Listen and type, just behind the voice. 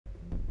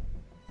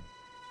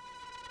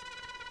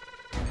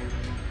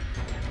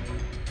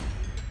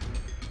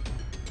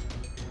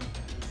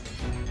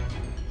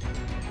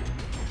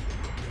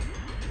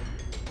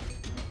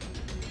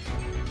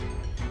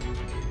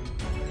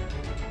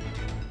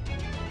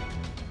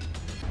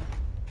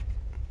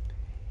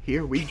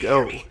Here we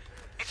go.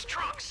 It's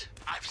trucks.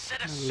 I've set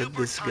a Look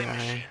super this time guy.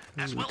 machine,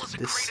 as well Look as at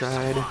a this crate of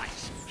side.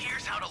 supplies.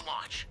 Here's how to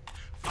launch.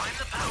 Find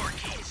the power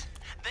keys,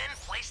 then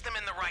place them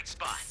in the right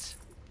spots.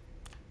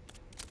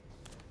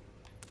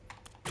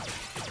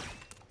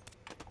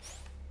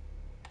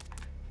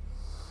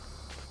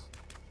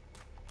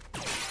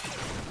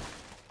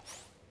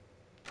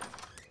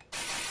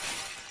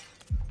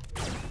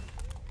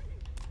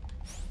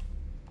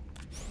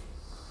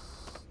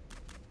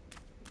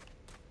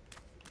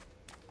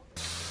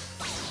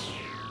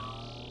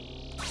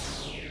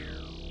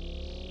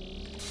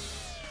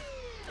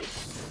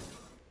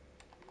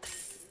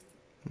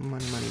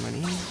 Money, money, money.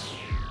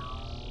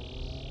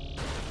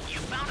 You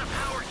found a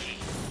power key.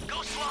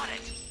 Go slot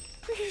it.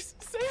 Please,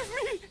 save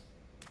me!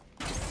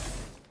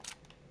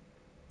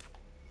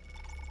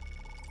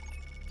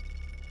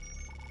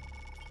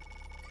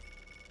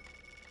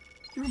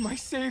 You're my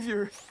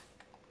savior.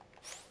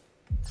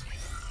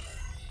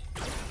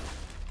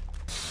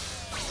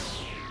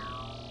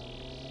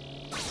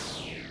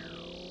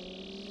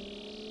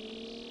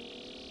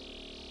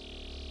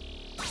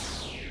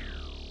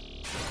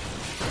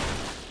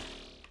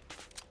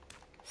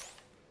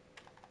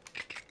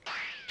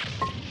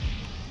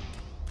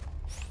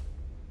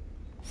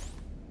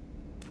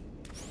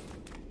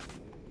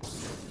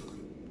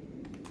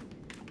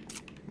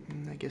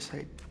 I guess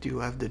I do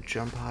have the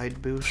jump hide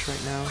boost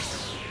right now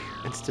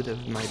instead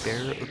of my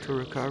bear auto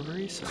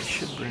recovery, so I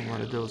should bring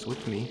one of those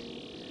with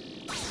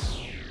me.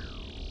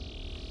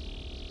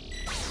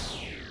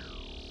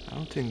 I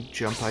don't think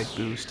jump height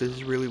boost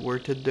is really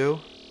worth it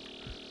though.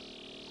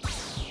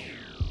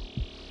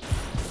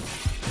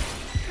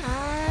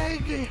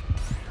 Great.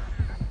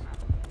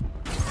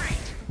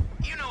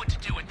 You know what to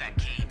do with that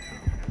key.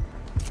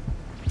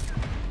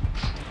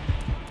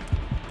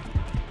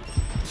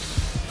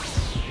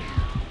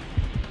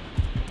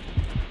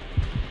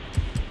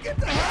 Get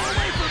the hell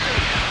away from me!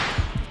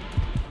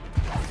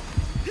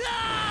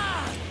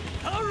 Ah!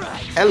 All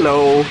right.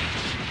 Hello!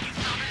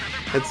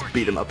 Let's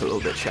beat him up a little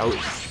bit, shall we?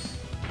 All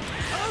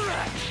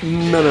right.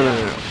 No, no, no,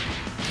 no, no.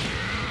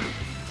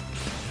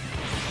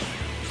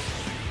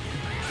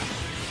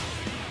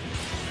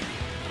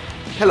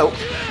 Hello.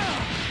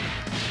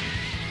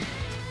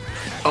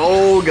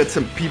 Oh, got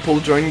some people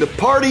joining the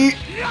party.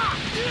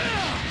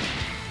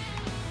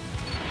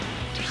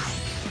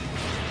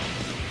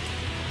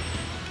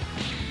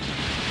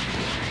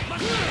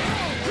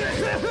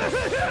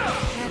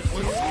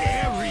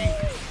 Scary.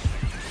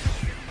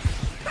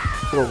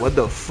 Whoa, what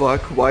the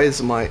fuck? Why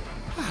is my...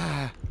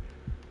 Am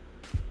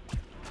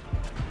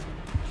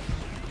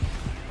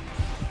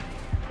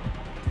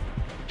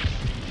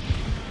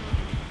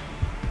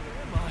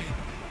I?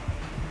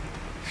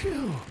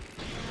 Phew.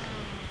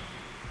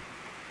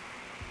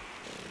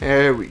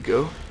 There we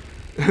go.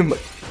 My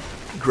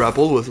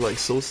grapple was like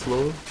so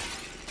slow.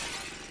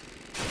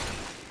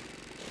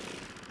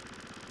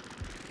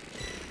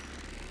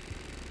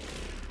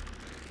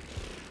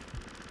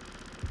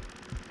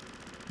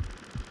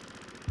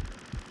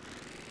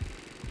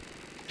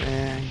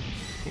 And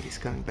he's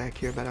coming back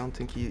here, but I don't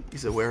think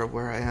he's aware of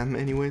where I am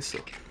anyway, so...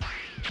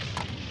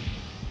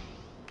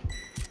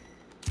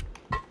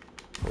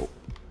 Oh.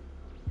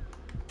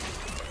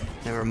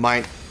 Never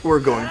mind. We're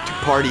going to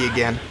party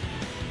again.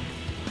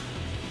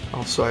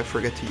 Also, I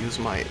forget to use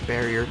my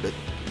barrier, but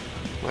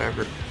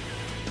whatever.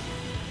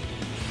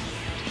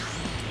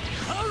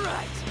 All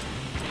right.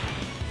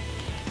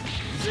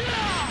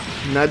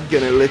 Not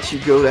gonna let you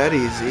go that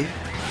easy.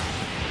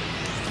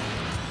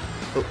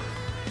 Oh.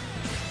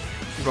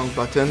 Wrong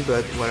button,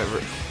 but whatever.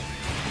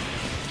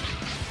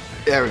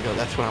 There we go,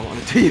 that's what I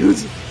wanted to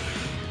use.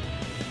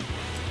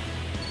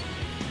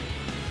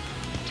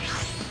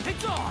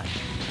 It's on.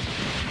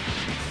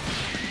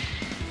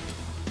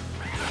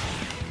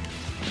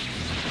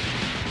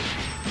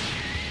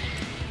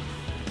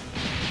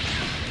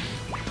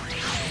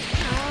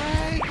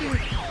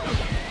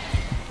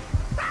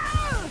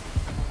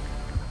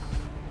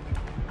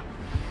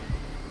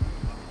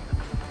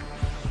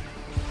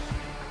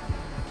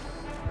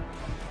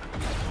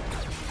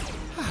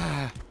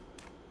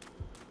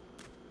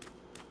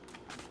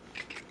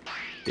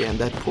 Damn,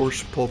 that poor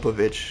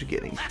Popovich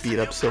getting That's beat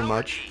a up new so power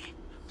much. key.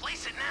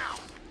 Place it now.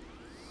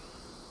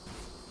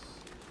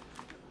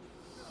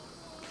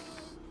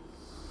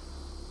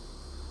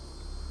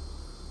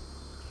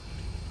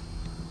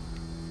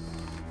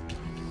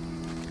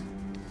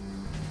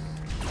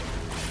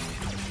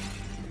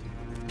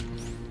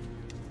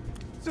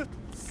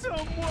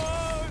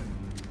 Someone.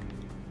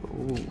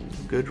 Ooh,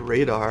 good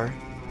radar.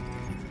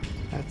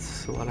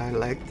 That's what I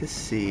like to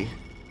see.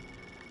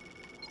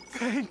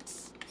 Thanks.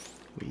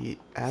 We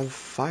have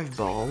 5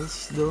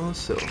 balls though,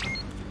 so... Not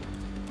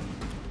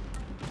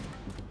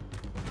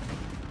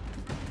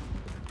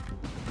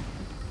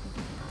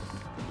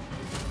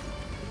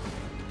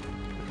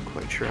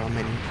quite sure how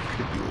many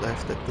could be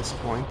left at this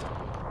point.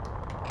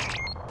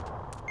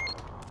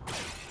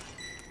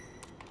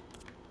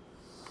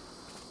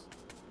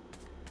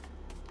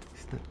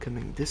 He's not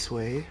coming this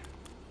way.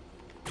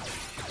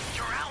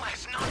 Your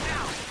allies knocked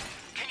out.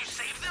 Can you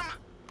save them?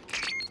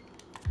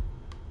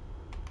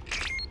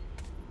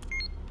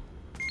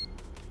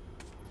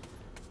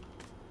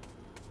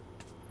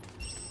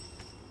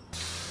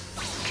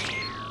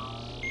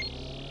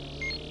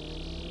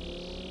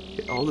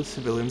 Okay, all the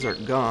civilians are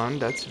gone.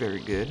 That's very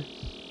good.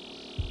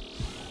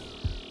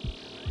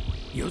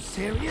 You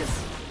serious?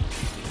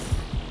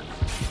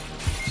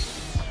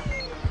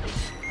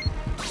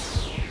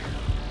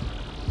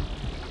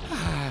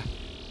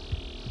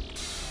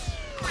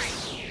 Great.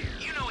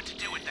 You know what to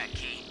do with that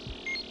key.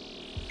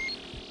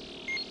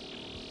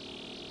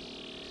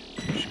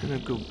 I'm just gonna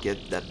go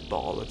get that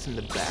ball that's in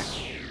the back.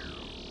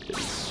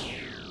 Because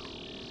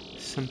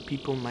some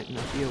people might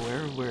not be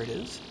aware of where it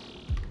is.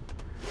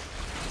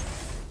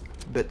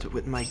 But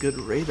with my good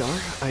radar,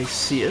 I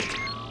see it.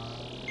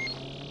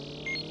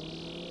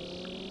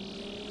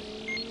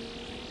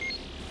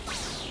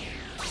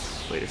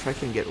 Wait, if I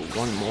can get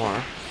one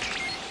more.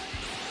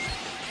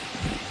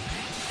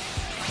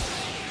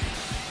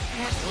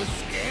 That was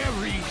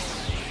scary.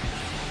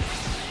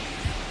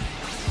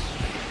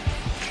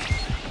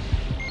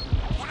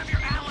 One of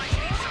your allies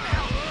needs some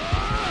help.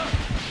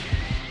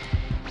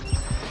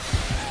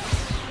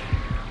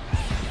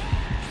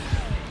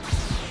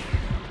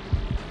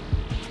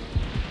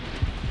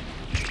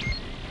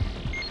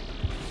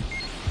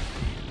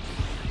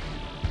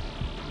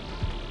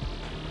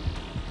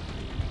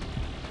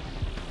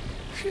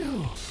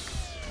 Phew.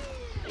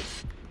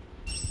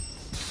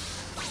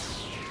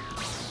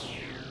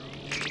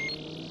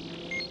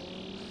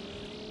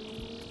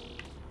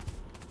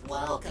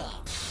 Welcome.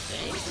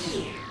 Thank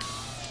you.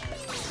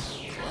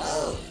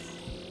 Whoa.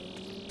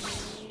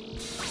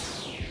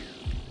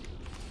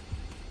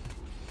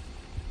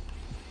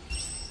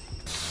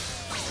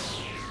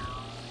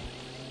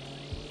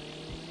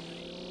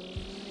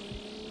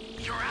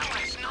 Your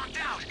allies knocked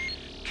out.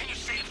 Can you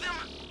save them?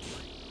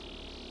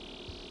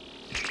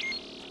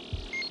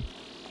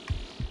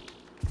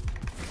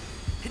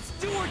 It's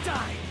do or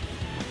die.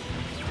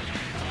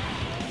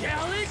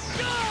 Galley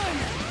gun!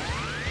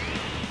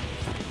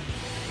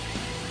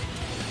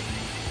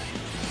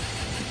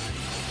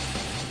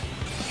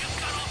 You've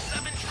got all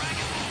 7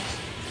 Dragon Balls.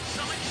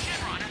 Summon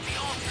Shenron at the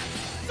altar.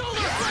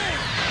 Solar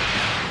flame!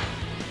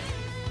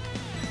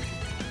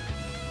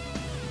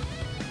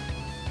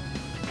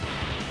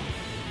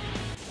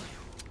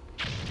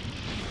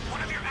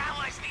 One of your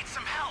allies needs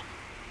some help.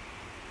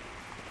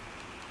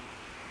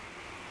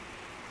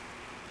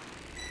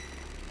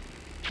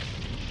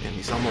 And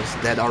he's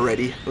almost dead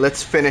already.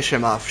 Let's finish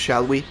him off,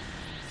 shall we?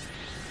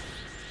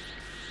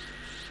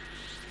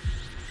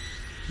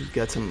 He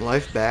got some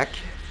life back.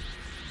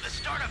 The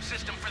startup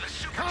system for the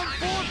super Come time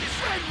forth, machine is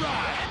Shenron!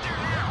 ready. Head there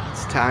now.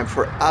 It's time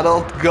for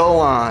adult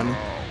Gohan.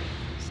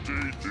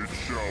 State it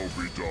shall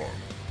be done.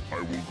 I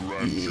will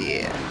grant you.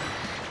 Yeah.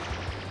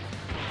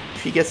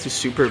 If he gets to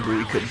Super Buu,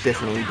 he could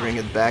definitely bring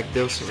it back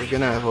though, so we're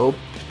gonna hope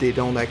they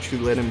don't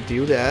actually let him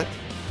do that.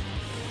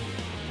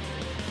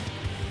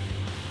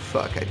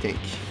 Fuck, I think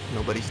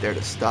nobody's there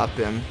to stop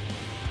him.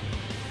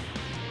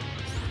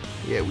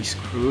 Yeah, we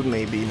screwed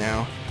maybe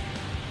now.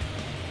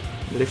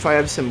 But if I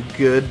have some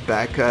good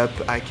backup,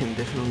 I can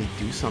definitely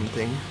do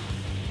something.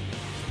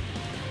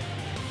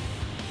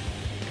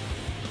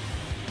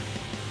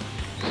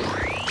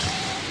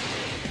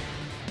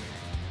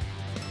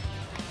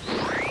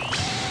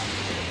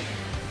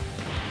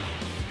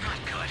 Not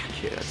good.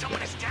 Yeah, that's Someone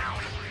bad. is down.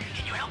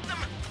 Can you help them?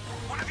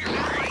 One of your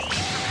allies needs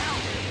some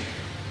help.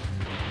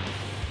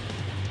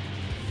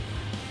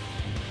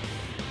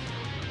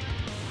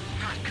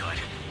 Not good.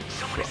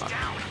 Someone is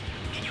down.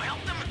 Can you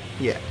help them?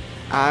 Yeah,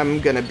 I'm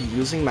gonna be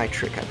using my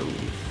trick, I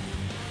believe.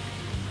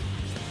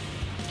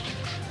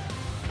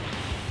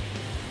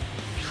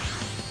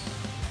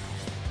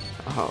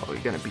 Oh, you're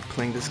gonna be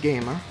playing this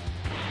game, huh?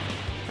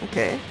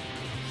 Okay.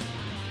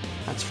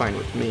 That's fine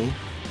with me.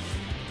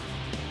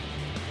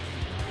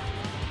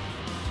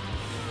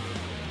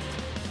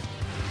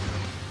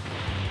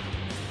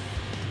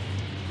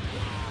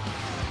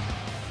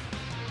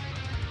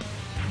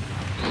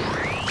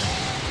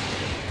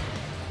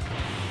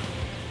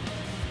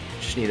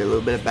 Just need a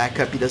little bit of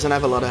backup. He doesn't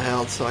have a lot of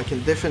health, so I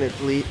can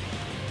definitely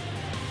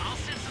I'll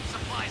send some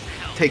supplies to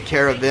help. take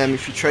care of him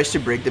if he tries to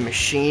break the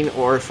machine,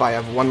 or if I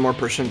have one more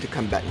person to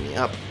come back me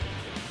up.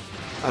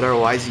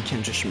 Otherwise, he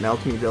can just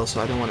melt me though, so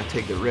I don't want to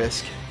take the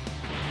risk.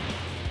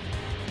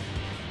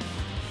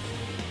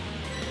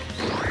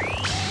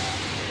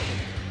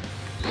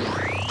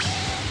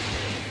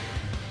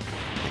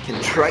 I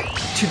can try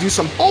to do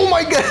some. Oh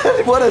my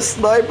god, what a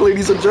snipe,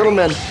 ladies and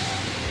gentlemen!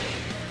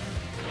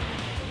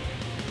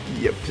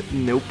 Yep,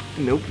 nope,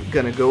 nope.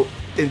 Gonna go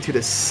into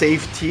the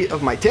safety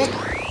of my tank.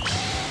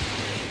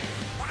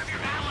 One of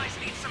your allies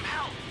needs some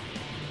help.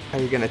 Are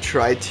you gonna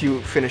try to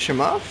finish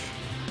him off?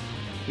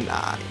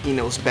 Nah, he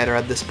knows better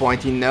at this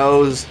point. He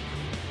knows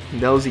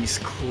he's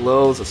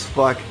close as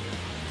fuck.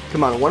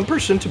 Come on, one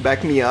person to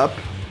back me up.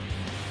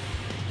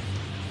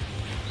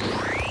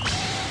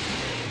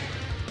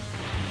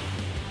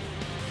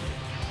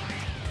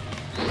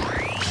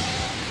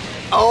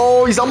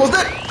 Oh, he's almost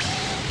dead.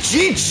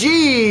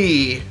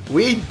 GG!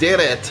 We did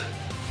it.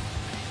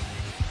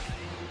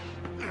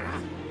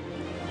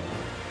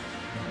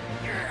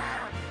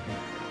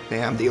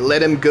 Damn, they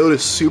let him go to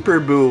Super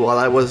Buu while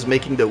I was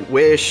making the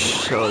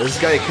wish, so this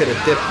guy could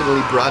have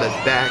definitely brought it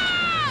back.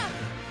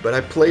 But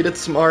I played it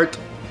smart,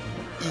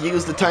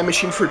 used the time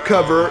machine for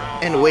cover,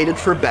 and waited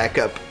for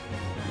backup.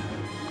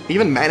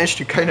 Even managed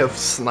to kind of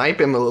snipe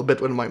him a little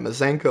bit with my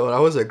MASENKO.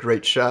 That was a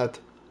great shot.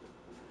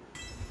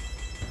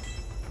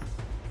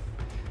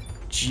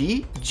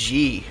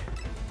 GG.